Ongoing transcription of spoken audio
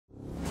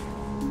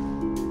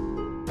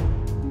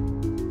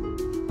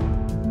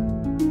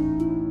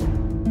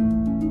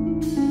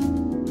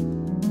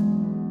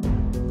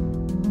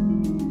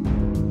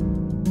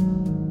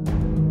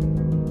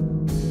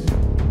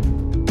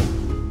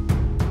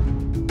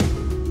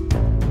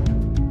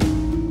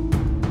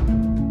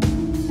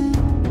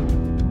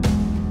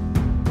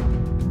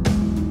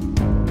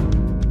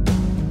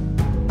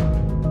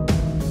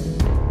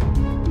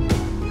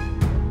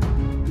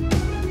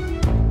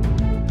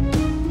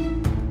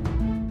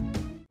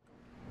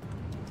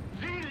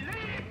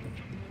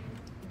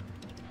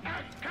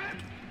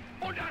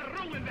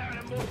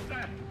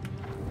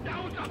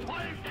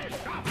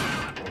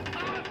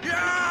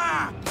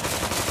Yeah!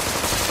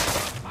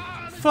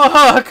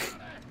 Fuck!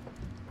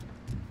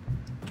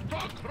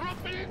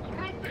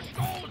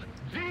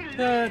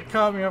 That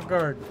caught me off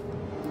guard.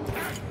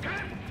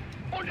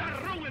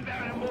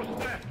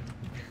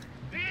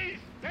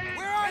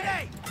 Where are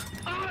they?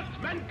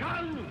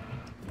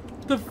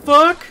 The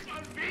fuck?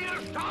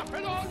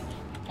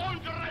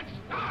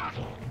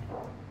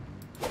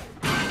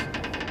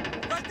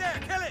 Right there,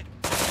 kill it!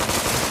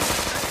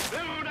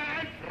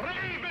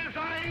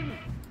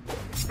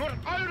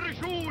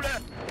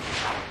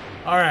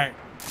 Alright.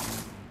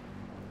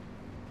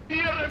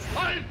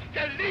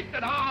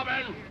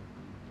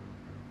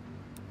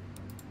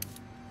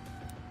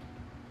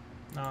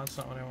 No, that's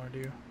not what I want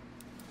to do.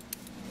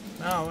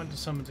 No, I went to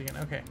summons again.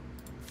 Okay.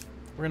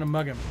 We're gonna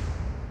mug him.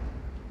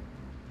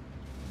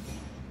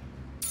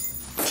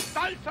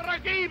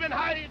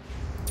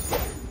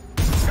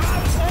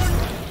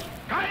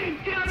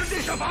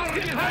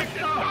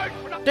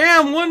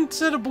 Damn, one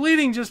set of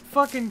bleeding just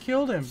fucking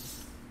killed him.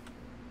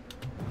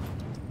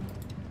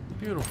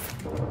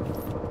 Beautiful.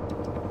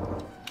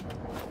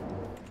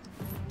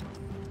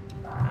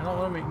 I don't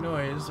want to make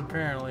noise,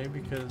 apparently,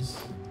 because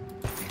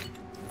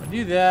if I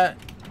do that,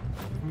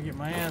 I'm gonna get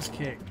my ass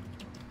kicked.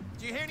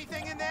 Do you hear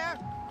anything in there?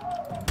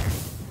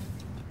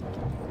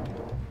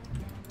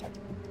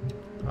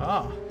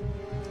 Ah.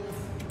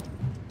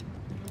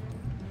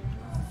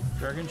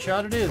 Dragon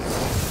shot it is.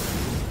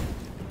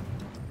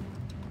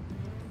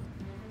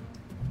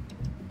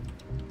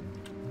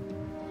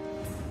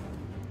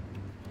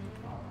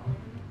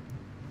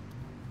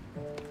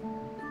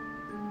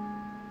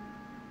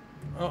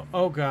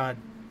 Oh god.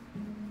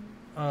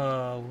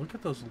 Look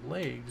at those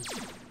legs.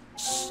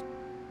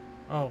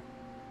 Oh.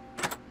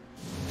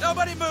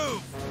 Nobody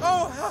move!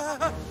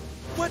 Oh,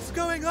 what's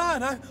going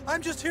on?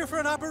 I'm just here for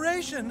an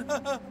operation.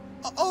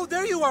 Oh,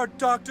 there you are,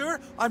 Doctor.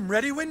 I'm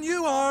ready when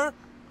you are.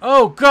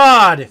 Oh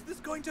god! Is this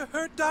going to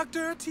hurt,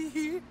 Doctor?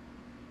 Teehee?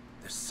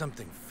 There's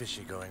something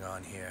fishy going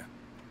on here.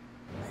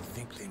 I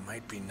think they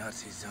might be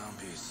Nazi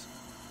zombies.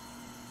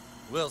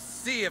 We'll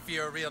see if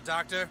you're a real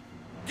doctor.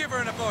 Give her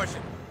an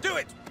abortion. Do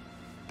it!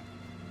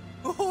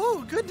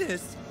 Oh,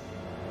 goodness.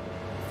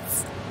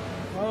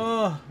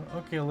 Oh,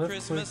 okay, let's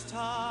Christmas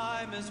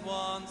time is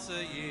once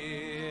a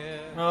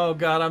year. Oh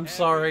god, I'm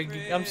sorry.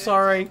 I'm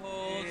sorry.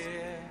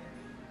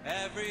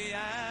 Every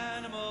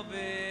animal,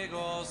 big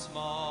or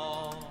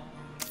small.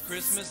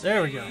 Christmas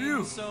there we go.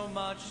 means so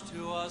much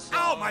to us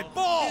Ow, all. my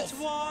balls! It's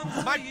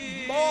once My a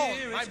year, balls!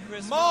 it's My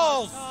Christmas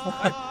malls!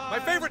 time. My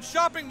favorite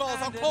shopping malls.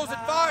 I'll close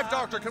at 5,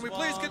 Doctor. Can we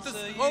please get this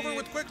over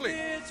with quickly?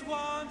 It's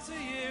once a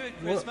year at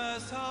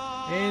Christmas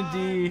time.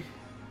 Andy.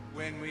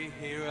 When we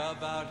hear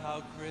about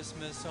how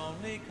Christmas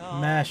only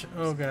comes. Mash.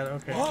 Oh god,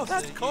 okay. Oh,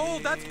 that's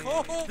cold. That's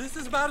cold. This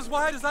is about as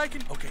wide as I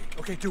can.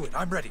 Okay, do it.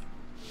 I'm ready.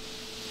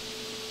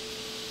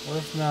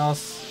 Lift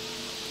mouse.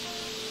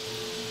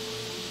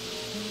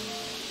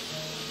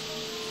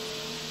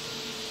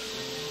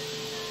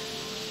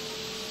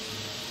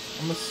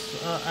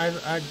 I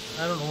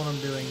don't know what I'm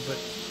doing, but.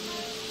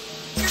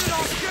 Get it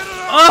off! Get it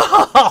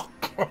off!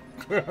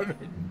 Oh!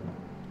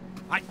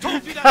 I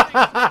told you that,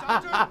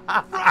 Doctor!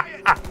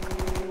 Riot!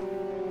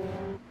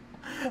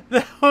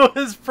 That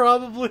was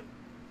probably.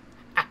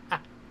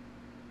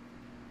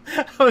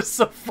 That was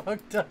so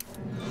fucked up.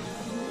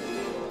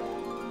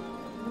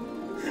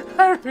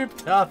 I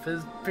ripped off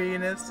his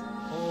penis.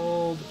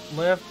 Hold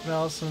left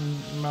mouse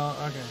and mouse.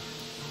 Okay.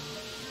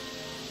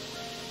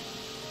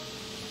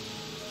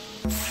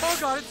 Oh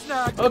god, it's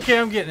snagged. Okay,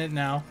 I'm getting it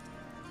now.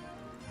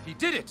 He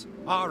did it!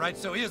 Alright,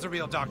 so he is a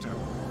real doctor.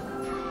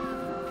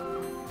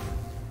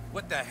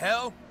 What the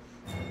hell?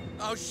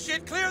 Oh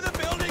shit, clear the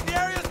building! The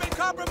area's been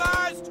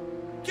compromised!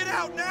 Get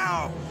out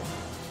now!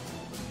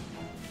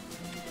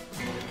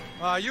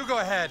 You go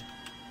ahead.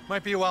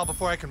 Might be a while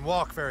before I can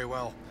walk very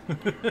well.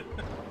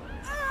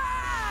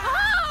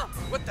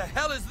 What the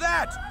hell is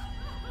that?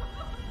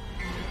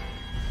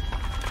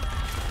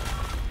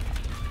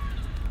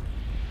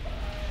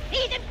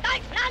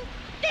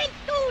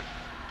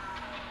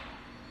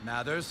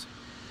 Mathers,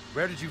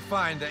 where did you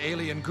find the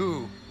alien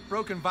goo?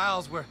 Broken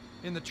vials were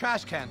in the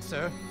trash can,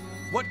 sir.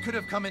 What could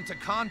have come into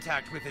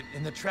contact with it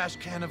in the trash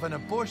can of an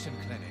abortion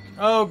clinic?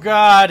 Oh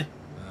god.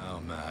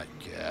 Oh my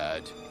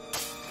god.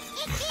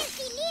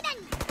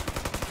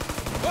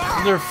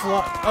 They're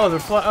Oh,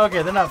 they're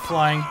okay, they're not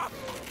flying.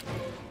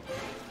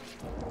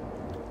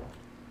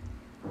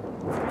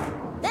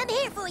 I'm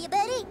here for you,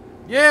 buddy.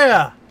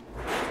 Yeah.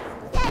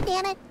 God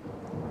damn it.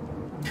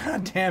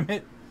 God damn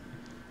it.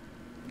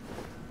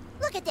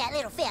 Look at that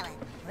little fella.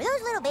 Are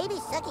those little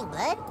babies sucking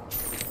blood?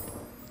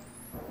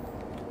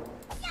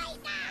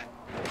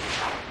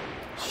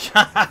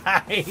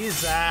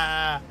 Scheiße.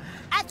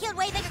 I've killed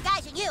way bigger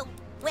guys than you.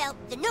 Well,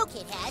 the new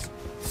kid has.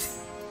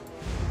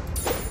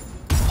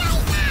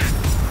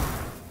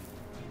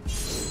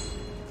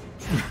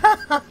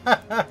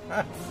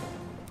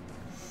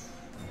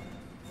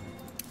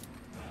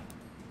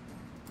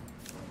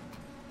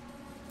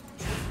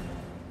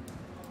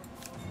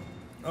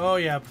 Oh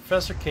yeah,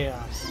 Professor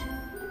Chaos.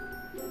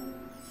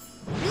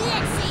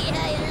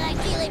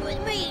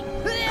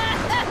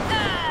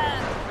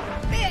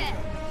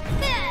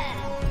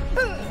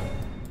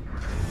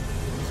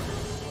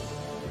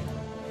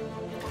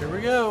 Here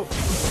we go.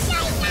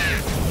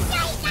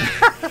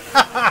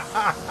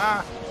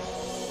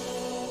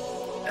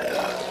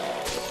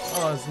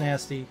 Oh, that's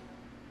nasty.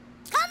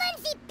 Kommen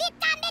Sie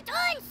bitte mit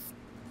uns!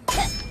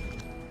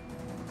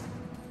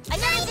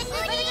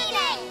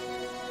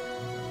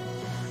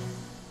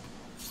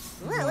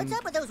 Whoa, what's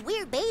up with those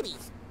weird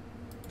babies?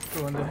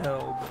 Going to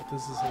hell, but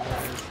this is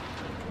hilarious.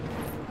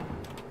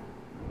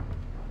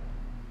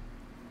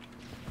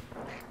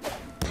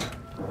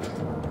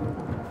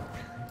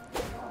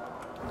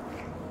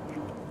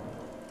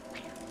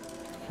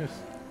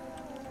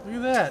 Look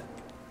at that.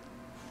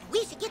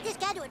 We should get this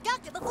guy to a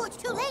doctor before it's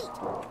too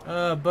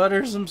late.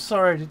 Butters, I'm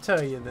sorry to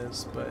tell you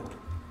this, but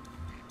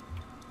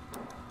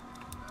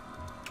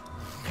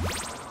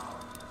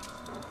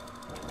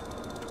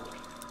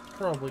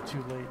probably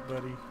too late,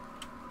 buddy.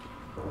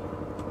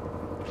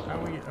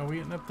 Are we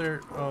getting up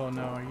there? Oh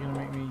no, are you gonna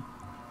make me?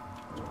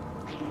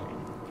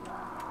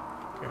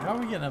 Okay, how are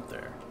we getting up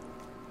there?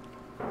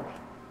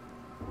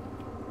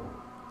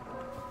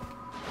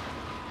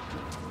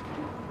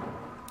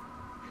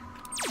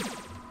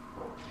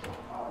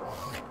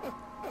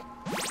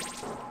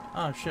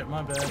 Oh shit,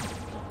 my bad.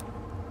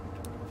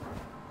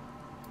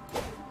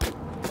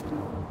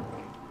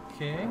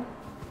 Okay.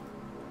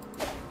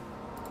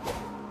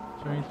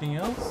 Is there anything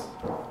else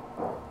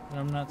that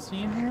I'm not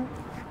seeing here?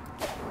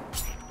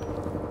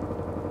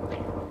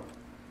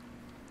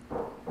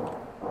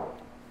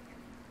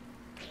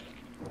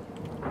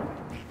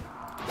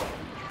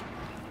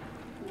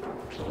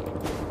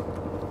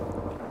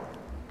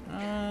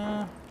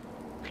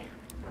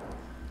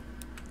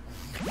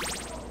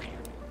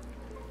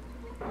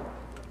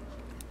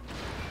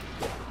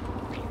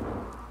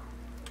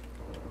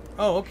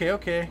 Oh, okay,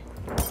 okay.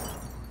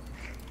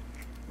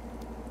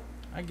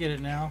 I get it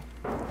now.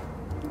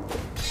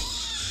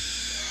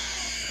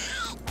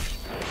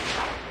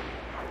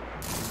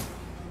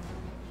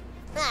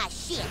 Ah,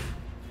 shit.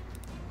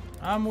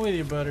 I'm with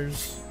you,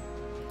 Butters.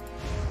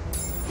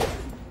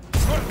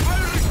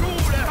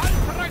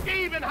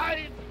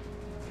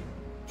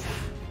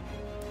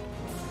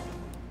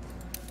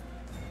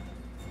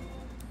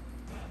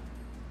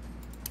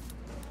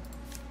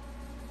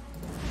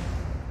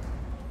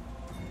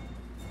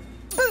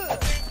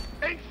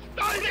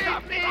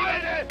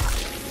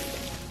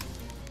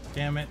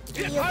 Damn it.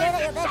 You're good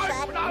at your best,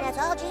 bud, and that's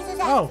all Jesus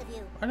asks Oh, of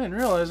you. I didn't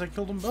realize I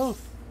killed them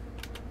both.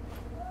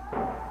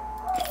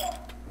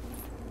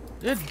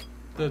 Did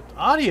the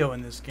audio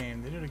in this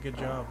game, they did a good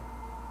job.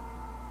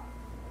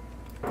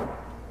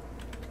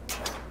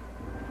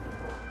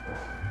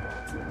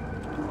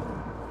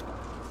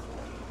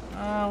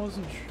 I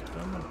wasn't sure.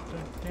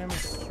 Damn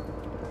it.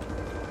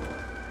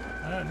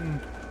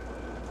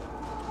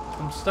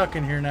 I'm stuck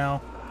in here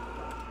now.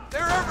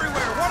 They're everywhere!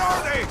 What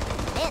are they?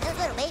 Man, those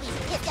little babies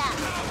are pissed off.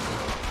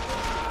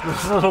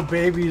 Those little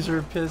babies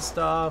are pissed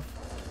off.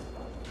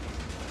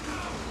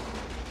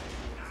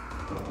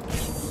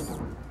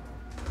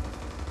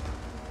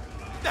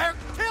 They're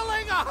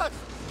killing us!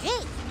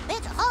 Jeez,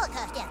 it's a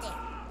Holocaust out there.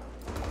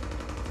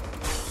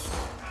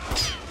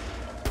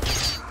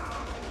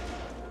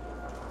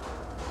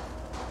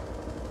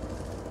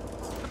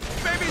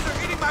 Babies are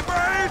eating my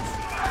brains!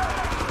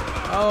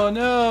 Oh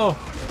no!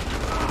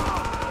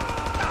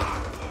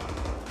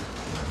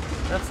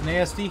 That's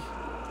nasty.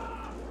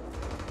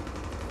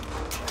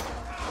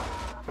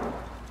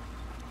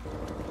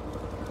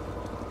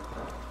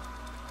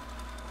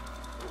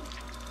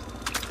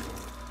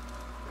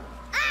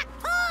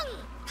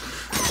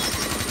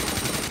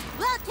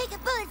 Well, take a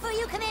bullet for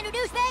you, Commander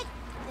Douchebag.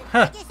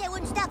 I guess that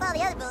wouldn't stop all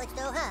the other bullets,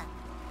 though, huh?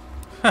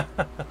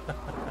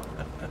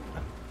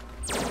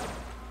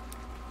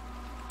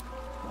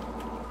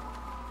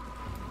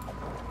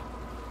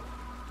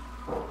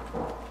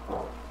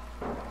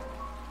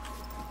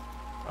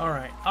 All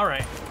right, all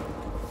right.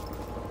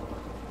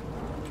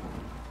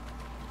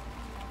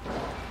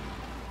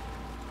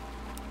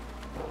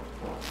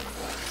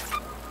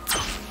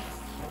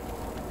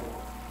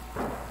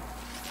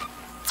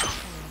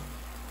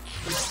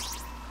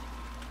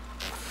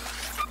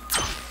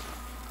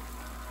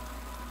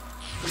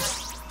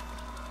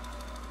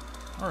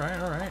 All right,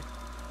 all right.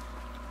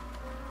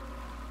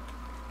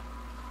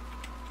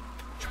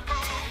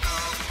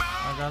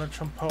 I got a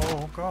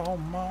chimpoke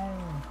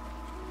on.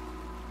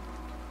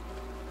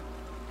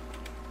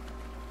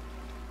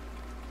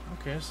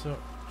 Okay, so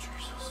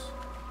Jesus.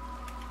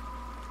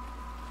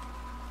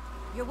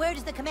 Your word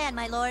is the command,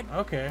 my lord.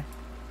 Okay.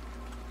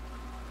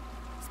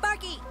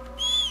 Sparky!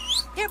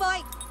 Here,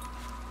 boy!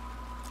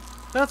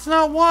 That's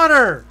not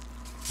water.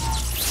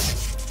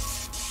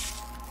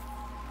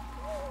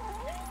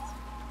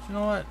 You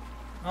know what?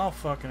 I'll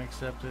fucking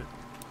accept it.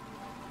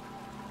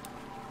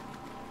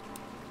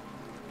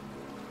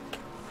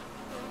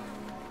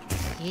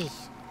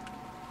 Yeesh.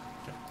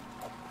 Okay.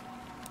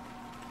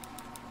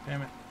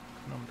 Damn it.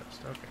 Gnome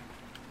dust. Okay.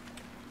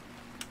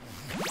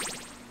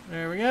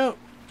 There we go.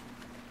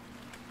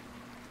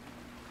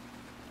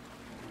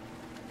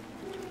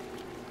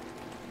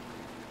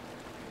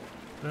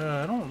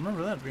 I don't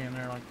remember that being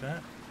there like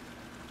that.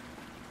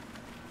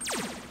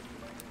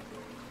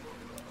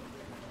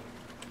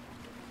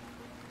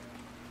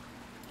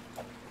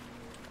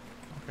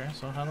 Okay,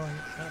 so how do I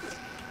get that?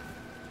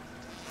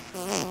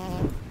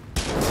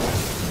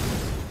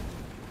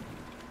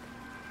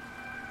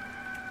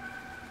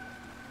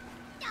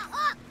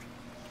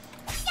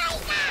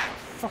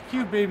 Fuck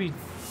you, baby.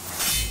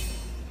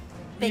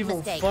 Big Evil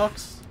mistake.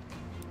 fucks.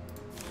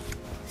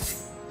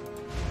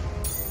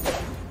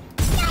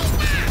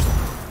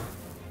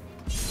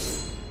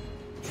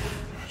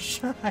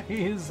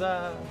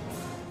 Scheiße.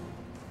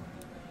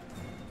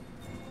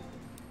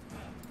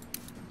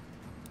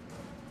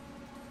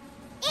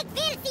 Ik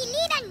wil sie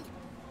lieben.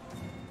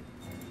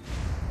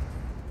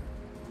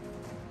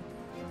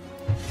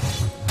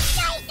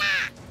 Scheiße.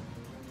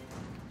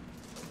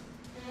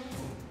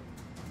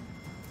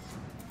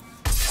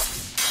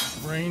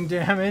 Brain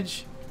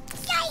damage.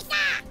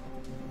 Scheiße.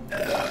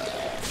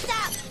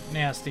 Stop.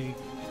 Nasty.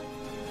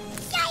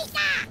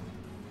 Scheiße.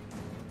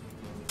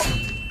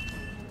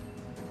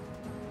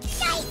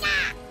 Scheiße.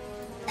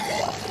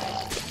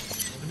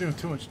 They're doing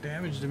too much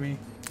damage to me.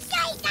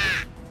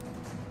 Scheiße.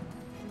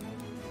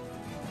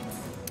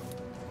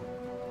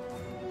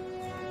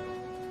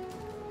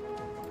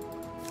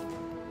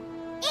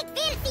 Ik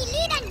wil sie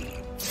lieben.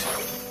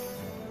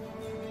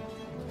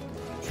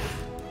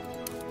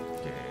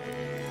 Okay.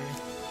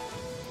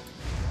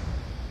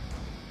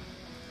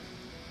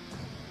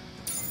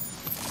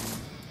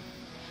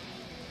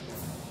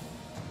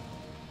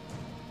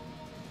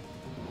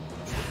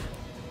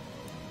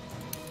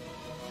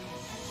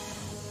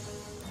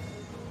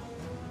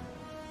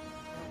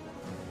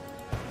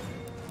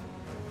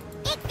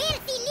 Ik wil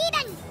sie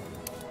lieben.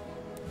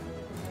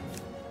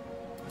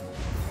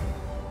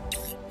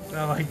 I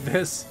like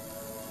this.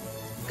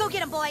 Go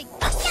get him, boy.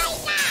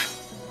 Scheiße.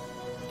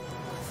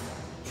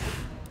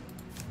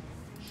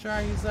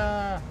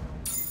 Scheiße.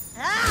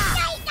 Ah.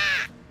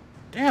 Scheiße.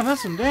 Damn,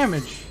 that's some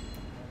damage.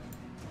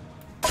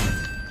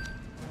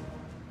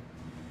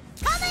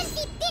 Kommen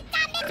Sie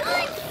bitte mit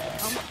uns.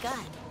 Oh my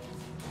God.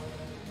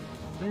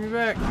 Bring me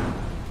back.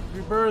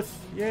 Rebirth.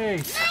 Yay.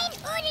 Mein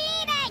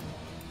Unleben.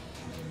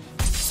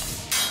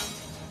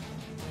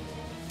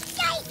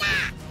 Scheiße.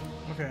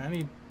 Okay, I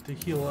need to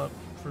heal up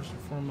first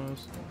and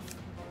foremost.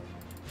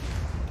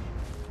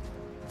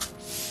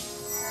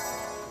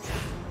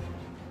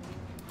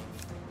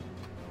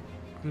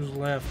 Who's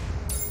left?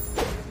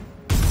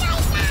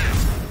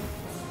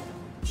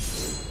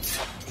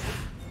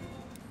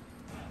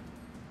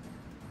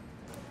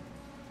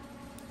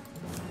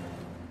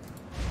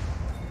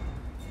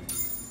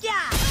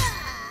 Yeah.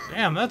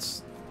 Damn,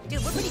 that's...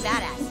 Dude, we're pretty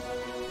badass.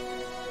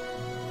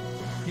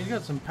 He's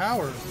got some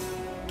power.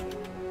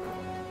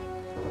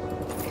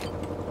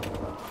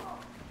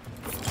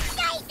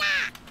 Scheiße.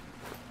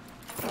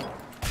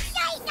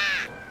 Scheiße.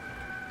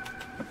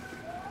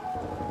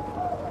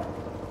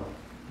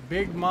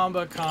 Big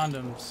Mamba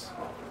condoms.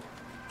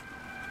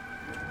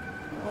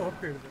 Oh,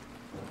 upgraded it.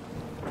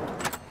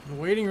 The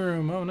waiting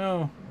room. Oh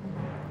no.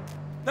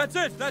 That's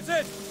it! That's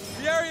it!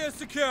 The area is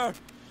secure!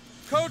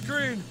 Code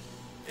green!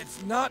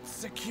 It's not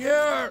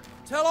secure.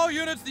 Tell all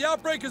units the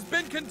outbreak has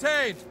been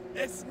contained!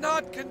 It's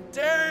not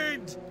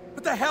contained.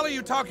 What the hell are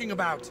you talking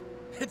about?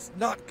 It's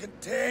not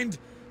contained.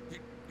 You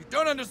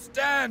don't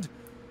understand.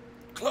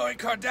 Khloe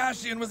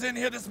Kardashian was in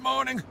here this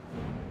morning.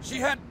 She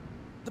had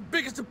the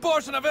biggest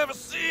abortion I've ever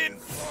seen.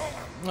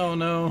 Oh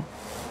no.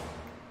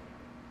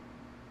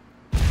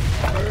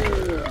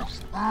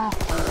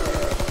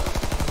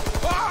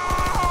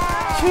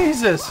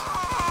 Jesus.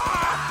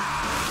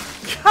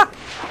 God.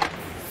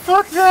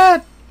 Fuck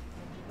that.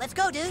 Let's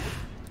go, dude.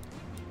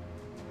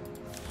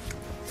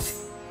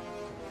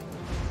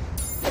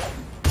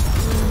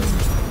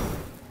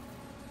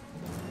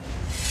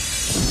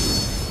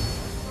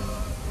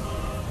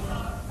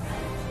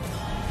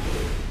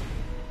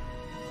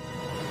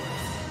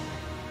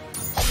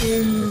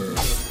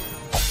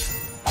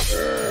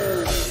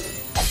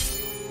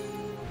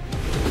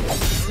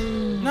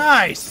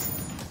 Nice.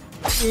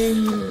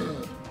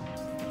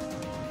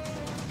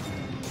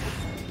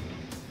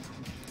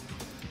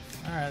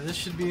 Alright, this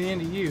should be the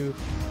end of you.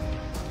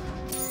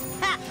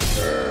 Ha.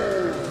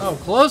 Oh,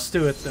 close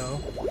to it though.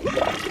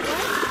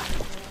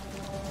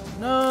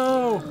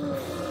 No.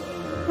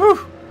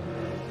 Whew.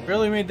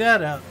 Barely made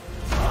that out.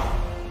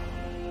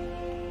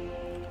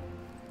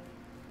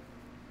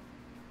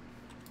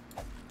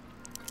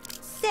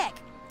 Sick.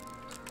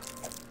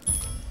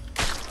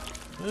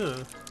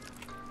 Ugh.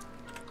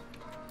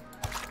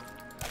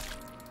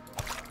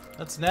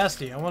 That's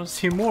nasty. I want to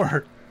see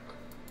more.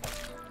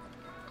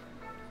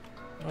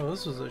 Oh,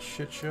 this was a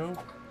shit show.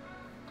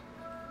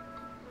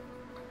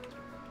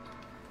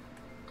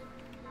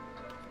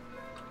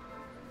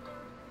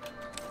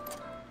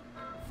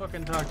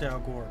 Fucking talk to Al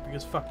Gore,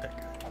 because fuck that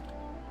guy.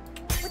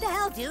 What the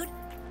hell, dude?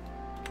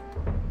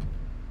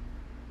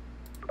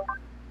 Do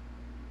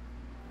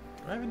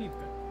I have any...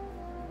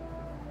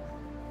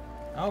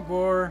 Al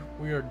Gore,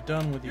 we are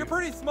done with you. You're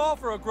pretty small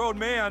for a grown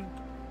man.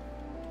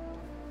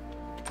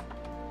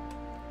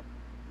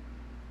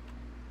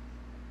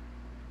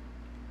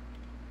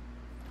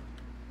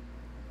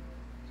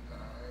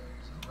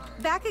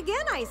 Back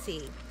again, I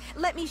see.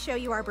 Let me show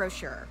you our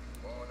brochure.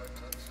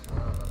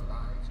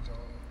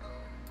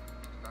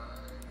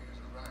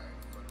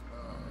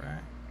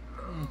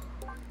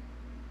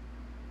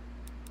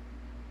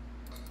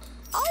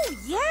 Oh,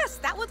 yes,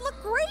 that would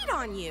look great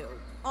on you.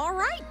 All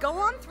right, go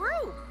on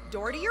through.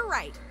 Door to your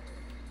right.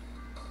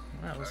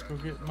 All right, let's go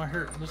get my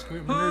Let's go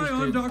get my Hi, nose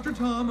I'm did. Dr.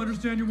 Tom.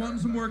 Understand you're wanting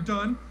some work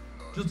done.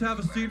 Just have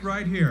a seat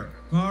right here.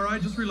 All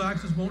right, just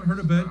relax. This won't hurt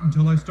a bit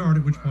until I start,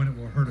 at which point it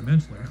will hurt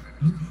immensely.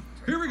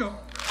 Here we go.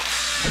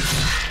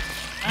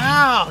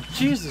 Ow!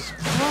 Jesus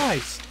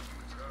Christ!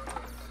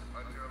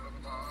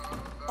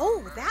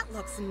 Oh, that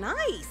looks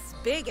nice.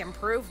 Big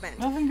improvement.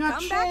 Nothing got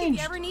Come back if changed.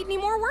 you ever need any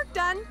more work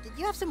done. Did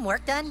you have some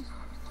work done?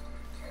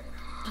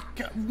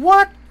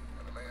 What?